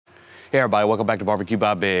Hey everybody, welcome back to Barbecue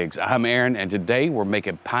by Biggs. I'm Aaron, and today we're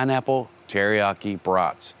making pineapple teriyaki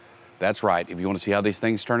brats. That's right, if you want to see how these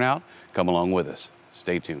things turn out, come along with us.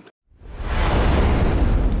 Stay tuned.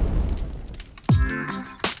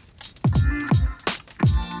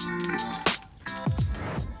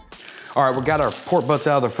 All right, we got our pork butts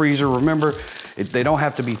out of the freezer. Remember, they don't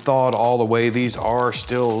have to be thawed all the way. These are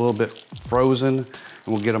still a little bit frozen.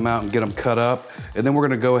 And we'll get them out and get them cut up. And then we're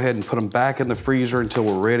gonna go ahead and put them back in the freezer until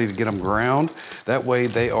we're ready to get them ground. That way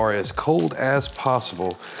they are as cold as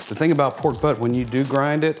possible. The thing about pork butt when you do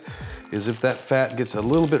grind it is if that fat gets a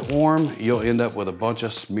little bit warm, you'll end up with a bunch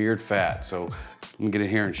of smeared fat. So let me get in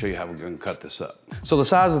here and show you how we're gonna cut this up. So the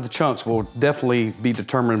size of the chunks will definitely be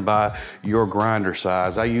determined by your grinder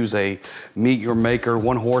size. I use a Meet Your Maker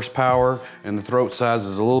 1 horsepower, and the throat size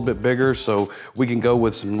is a little bit bigger, so we can go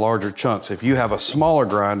with some larger chunks. If you have a smaller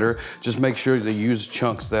grinder, just make sure that you use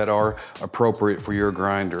chunks that are appropriate for your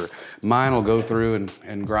grinder. Mine will go through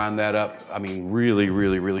and grind that up, I mean,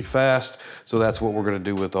 really fast. So that's what we're gonna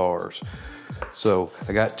do with ours. So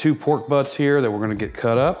I got 2 pork butts here that we're gonna get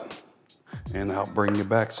cut up, and I'll bring you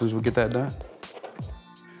back as soon as we get that done.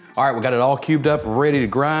 All right, we got it all cubed up, ready to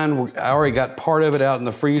grind. I already got part of it out in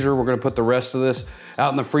the freezer. We're gonna put the rest of this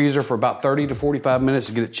out in the freezer for about 30 to 45 minutes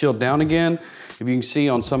to get it chilled down again. If you can see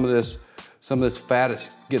on some of this fat,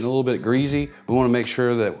 it's getting a little bit greasy. We wanna make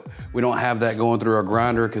sure that we don't have that going through our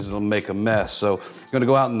grinder because it'll make a mess. So I'm gonna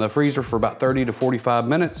go out in the freezer for about 30 to 45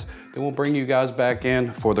 minutes. Then we'll bring you guys back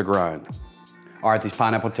in for the grind. All right, these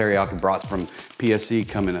pineapple teriyaki brats from PSC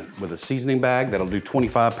come in with a seasoning bag that'll do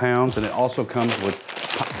 25 pounds, and it also comes with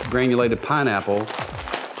granulated pineapple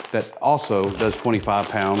that also does 25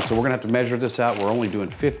 pounds. So we're gonna have to measure this out. We're only doing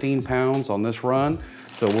 15 pounds on this run.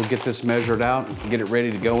 So we'll get this measured out and get it ready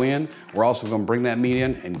to go in. We're also gonna bring that meat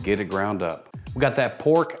in and get it ground up. We got that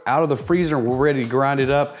pork out of the freezer and we're ready to grind it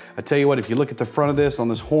up. I tell you what, if you look at the front of this on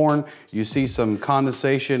this horn, you see some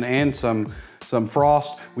condensation and some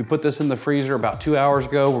frost. We put this in the freezer about 2 hours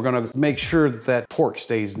ago. We're gonna make sure that that pork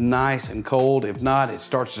stays nice and cold. If not, it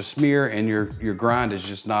starts to smear and your grind is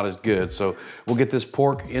just not as good. So we'll get this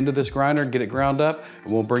pork into this grinder, get it ground up,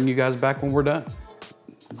 and we'll bring you guys back when we're done.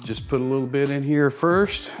 Just put a little bit in here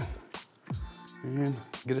first and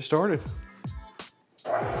get it started.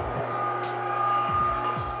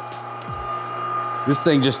 This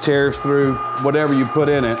thing just tears through whatever you put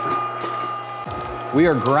in it. We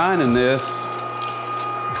are grinding this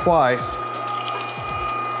twice.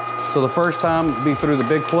 So the first time be through the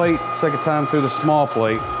big plate, second time through the small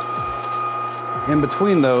plate. In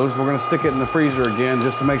between those, we're gonna stick it in the freezer again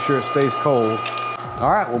just to make sure it stays cold.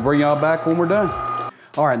 All right, we'll bring y'all back when we're done.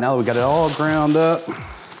 All right, now that we got it all ground up,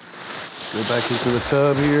 let's go back into the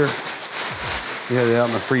tub here. We had it out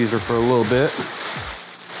in the freezer for a little bit,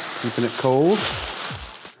 keeping it cold.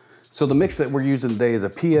 So the mix that we're using today is a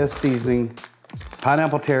PS seasoning,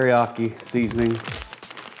 pineapple teriyaki seasoning.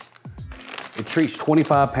 It treats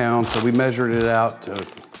 25 pounds, so we measured it out.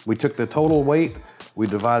 We took the total weight, we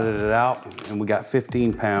divided it out, and we got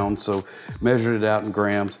 15 pounds, so measured it out in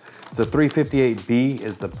grams. It's a 358B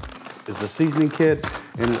is the seasoning kit,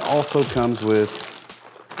 and it also comes with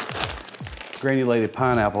granulated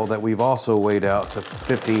pineapple that we've also weighed out to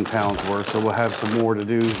 15 pounds worth, so we'll have some more to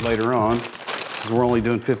do later on, because we're only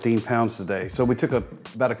doing 15 pounds today. So we took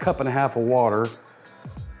about a cup and a half of water.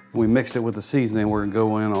 We mixed it with the seasoning. We're gonna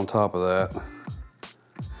go in on top of that.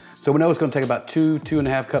 So we know it's gonna take about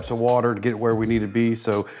 2.5 cups of water to get it where we need to be.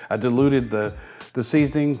 So I diluted the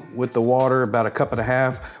seasoning with the water, about a cup and a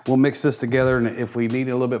half. We'll mix this together, and if we need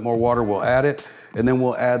a little bit more water, we'll add it. And then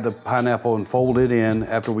we'll add the pineapple and fold it in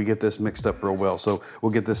after we get this mixed up real well. So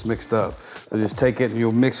we'll get this mixed up. So just take it and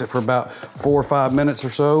you'll mix it for about 4 or 5 minutes or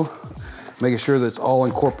so, making sure that it's all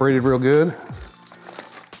incorporated real good.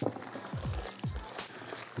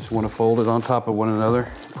 Just want to fold it on top of one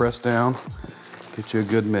another, press down, get you a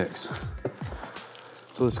good mix.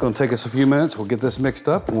 So it's going to take us a few minutes. We'll get this mixed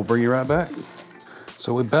up and we'll bring you right back.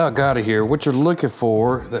 So we about got it here. What you're looking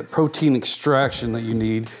for, that protein extraction that you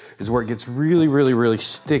need, is where it gets really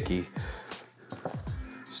sticky.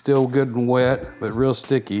 Still good and wet, but real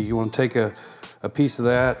sticky. You want to take a piece of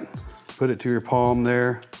that, put it to your palm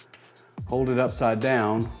there, hold it upside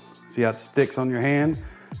down. See how it sticks on your hand?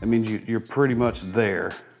 That means you're pretty much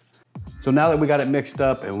there. So now that we got it mixed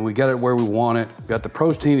up and we got it where we want it, got the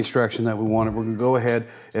protein extraction that we wanted, we're gonna go ahead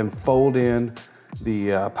and fold in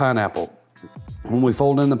the pineapple. When we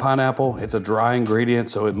fold in the pineapple, it's a dry ingredient,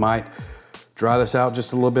 so it might dry this out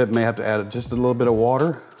just a little bit, may have to add just a little bit of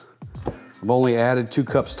water. I've only added 2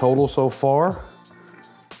 cups total so far,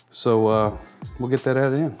 so we'll get that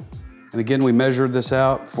added in. And again, we measured this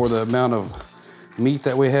out for the amount of meat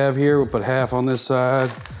that we have here. We'll put half on this side,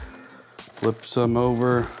 flip some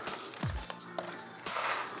over.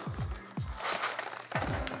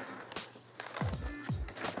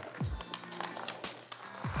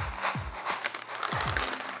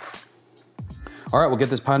 All right, we'll get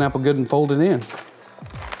this pineapple good and fold it in.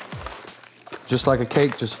 Just like a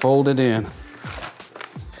cake, just fold it in.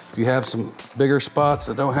 If you have some bigger spots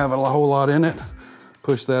that don't have a whole lot in it,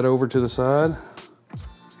 push that over to the side.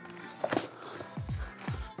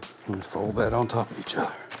 And fold that on top of each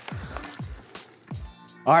other.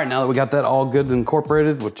 All right, now that we got that all good and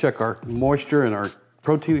incorporated, we'll check our moisture and our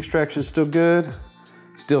protein extraction is still good,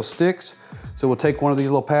 still sticks. So we'll take one of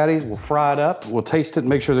these little patties, we'll fry it up, we'll taste it and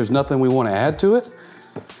make sure there's nothing we want to add to it.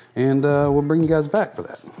 And we'll bring you guys back for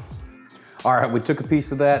that. All right, we took a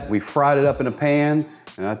piece of that, we fried it up in a pan,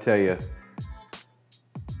 and I tell you,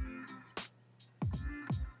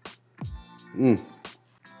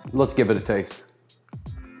 let's give it a taste.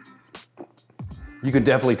 You can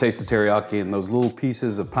definitely taste the teriyaki in those little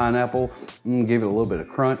pieces of pineapple. Give it a little bit of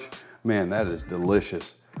crunch. Man, that is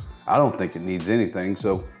delicious. I don't think it needs anything,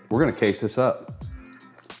 so we're gonna case this up.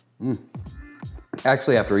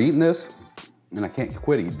 Actually, after eating this, and I can't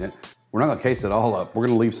quit eating it, we're not gonna case it all up. We're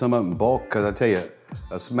gonna leave some of it in bulk, because I tell you,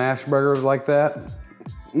 a smash burger like that,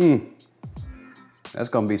 that's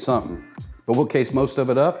gonna be something. But we'll case most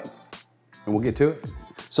of it up, and we'll get to it.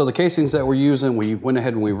 So the casings that we're using, we went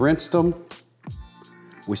ahead and we rinsed them.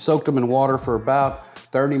 We soaked them in water for about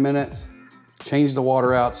 30 minutes, changed the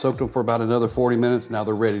water out, soaked them for about another 40 minutes. Now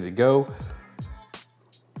they're ready to go.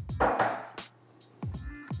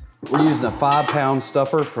 We're using a 5-pound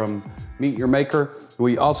stuffer from Meet Your Maker.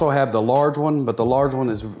 We also have the large one, but the large one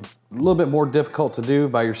is a little bit more difficult to do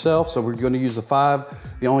by yourself, so we're going to use the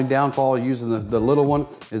 5. The only downfall of using the little one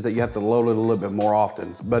is that you have to load it a little bit more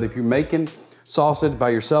often. But if you're making sausage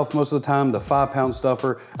by yourself most of the time, the 5-pound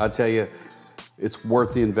stuffer, I tell you, it's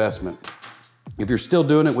worth the investment. If you're still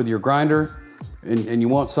doing it with your grinder and you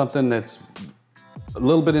want something that's a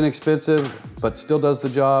little bit inexpensive, but still does the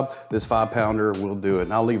job, this 5-pounder will do it.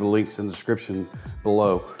 And I'll leave the links in the description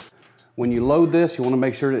below. When you load this, you wanna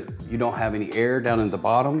make sure that you don't have any air down in the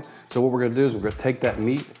bottom. So what we're gonna do is we're gonna take that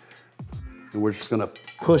meat and we're just gonna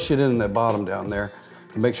push it in that bottom down there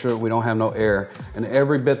to make sure that we don't have no air. And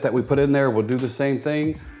every bit that we put in there, we'll do the same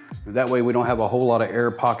thing. That way we don't have a whole lot of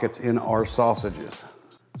air pockets in our sausages.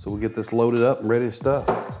 So we'll get this loaded up and ready to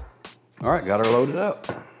stuff. All right, got her loaded up.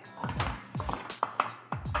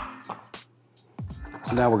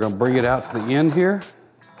 So now we're gonna bring it out to the end here.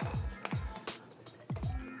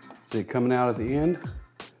 See it coming out at the end?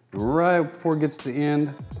 Right before it gets to the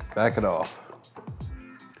end, back it off.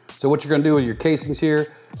 So what you're gonna do with your casings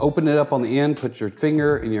here, open it up on the end, put your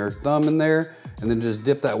finger and your thumb in there, and then just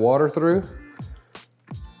dip that water through.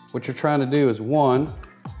 What you're trying to do is, 1,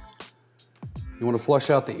 you wanna flush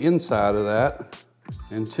out the inside of that,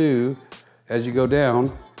 and 2, as you go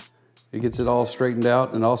down, it gets it all straightened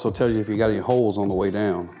out and also tells you if you got any holes on the way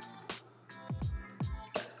down.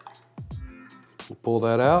 We'll pull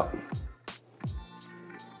that out.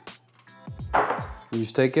 You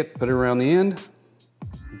just take it, put it around the end,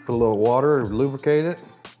 put a little water, lubricate it,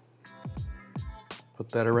 put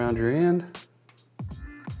that around your end,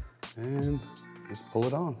 and just pull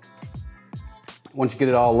it on. Once you get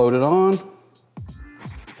it all loaded on,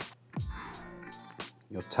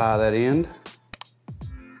 you'll tie that end,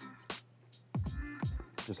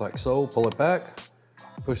 just like so. Pull it back,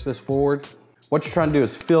 push this forward. What you're trying to do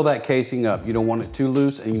is fill that casing up. You don't want it too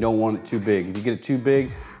loose and you don't want it too big. If you get it too big,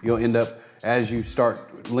 you'll end up, as you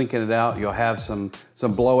start linking it out, you'll have some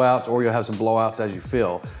blowouts, or you'll have some blowouts as you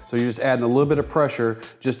fill. So you're just adding a little bit of pressure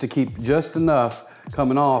just to keep just enough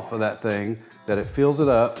coming off of that thing that it fills it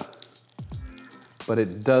up, but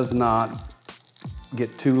it does not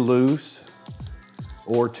get too loose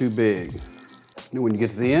or too big. And when you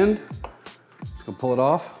get to the end, just gonna pull it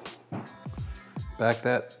off, back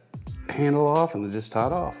that handle off, and then just tie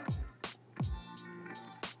it off.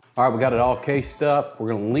 All right, we got it all cased up. We're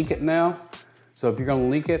gonna link it now. So if you're gonna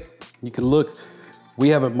link it, you can look, we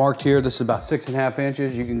have it marked here. This is about 6.5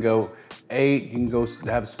 inches. You can go 8, you can go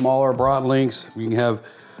have smaller broad links. You can have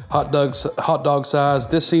hot dog size.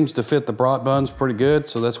 This seems to fit the brat buns pretty good,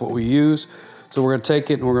 so that's what we use. So we're gonna take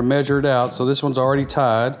it and we're gonna measure it out. So this one's already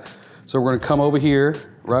tied. So we're gonna come over here,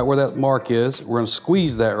 right where that mark is. We're gonna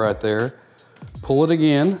squeeze that right there, pull it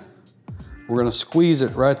again. We're gonna squeeze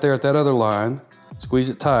it right there at that other line, squeeze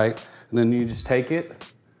it tight, and then you just take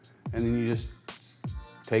it, and then you just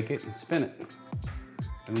take it and spin it.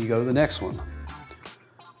 And then you go to the next one.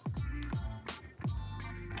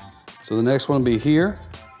 So the next one will be here,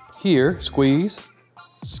 here, squeeze,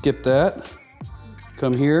 skip that,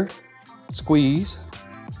 come here, squeeze,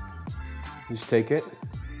 just take it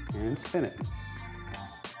and spin it.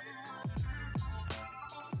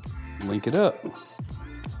 Link it up.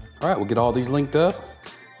 All right, we'll get all these linked up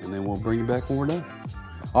and then we'll bring you back when we're done.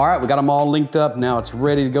 All right, we got them all linked up. Now it's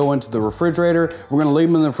ready to go into the refrigerator. We're gonna leave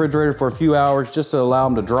them in the refrigerator for a few hours just to allow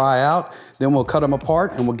them to dry out. Then we'll cut them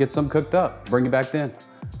apart and we'll get some cooked up. Bring you back then.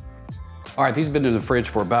 All right, these have been in the fridge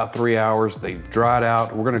for about 3 hours. They've dried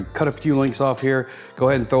out. We're gonna cut a few links off here. Go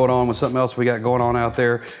ahead and throw it on with something else we got going on out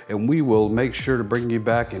there. And we will make sure to bring you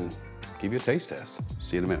back and give you a taste test.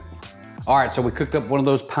 See you in a minute. All right, so we cooked up one of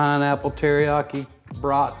those pineapple teriyaki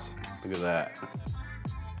brats. Look at that.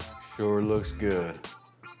 Sure looks good.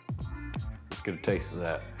 Let's get a taste of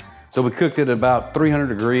that. So we cooked it at about 300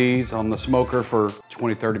 degrees on the smoker for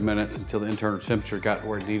 20, 30 minutes until the internal temperature got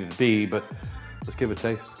where it needed to be, but let's give it a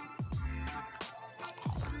taste.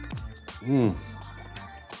 Mmm.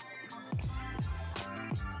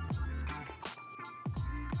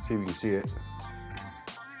 See if you can see it.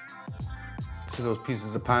 See those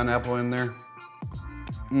pieces of pineapple in there?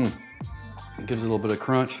 Mmm. It gives it a little bit of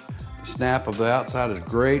crunch. The snap of the outside is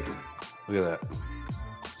great. Look at that.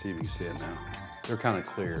 See if you can see it now. They're kind of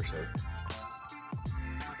clear, so.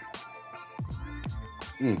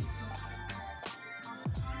 Mmm.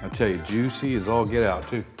 I tell you, juicy as all get out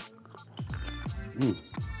too. Mmm.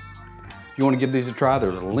 If you want to give these a try,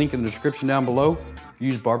 there's a link in the description down below.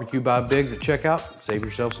 Use Barbecue by Biggs at checkout. Save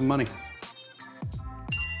yourself some money.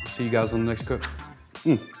 See you guys on the next cook.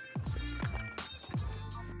 Mmm.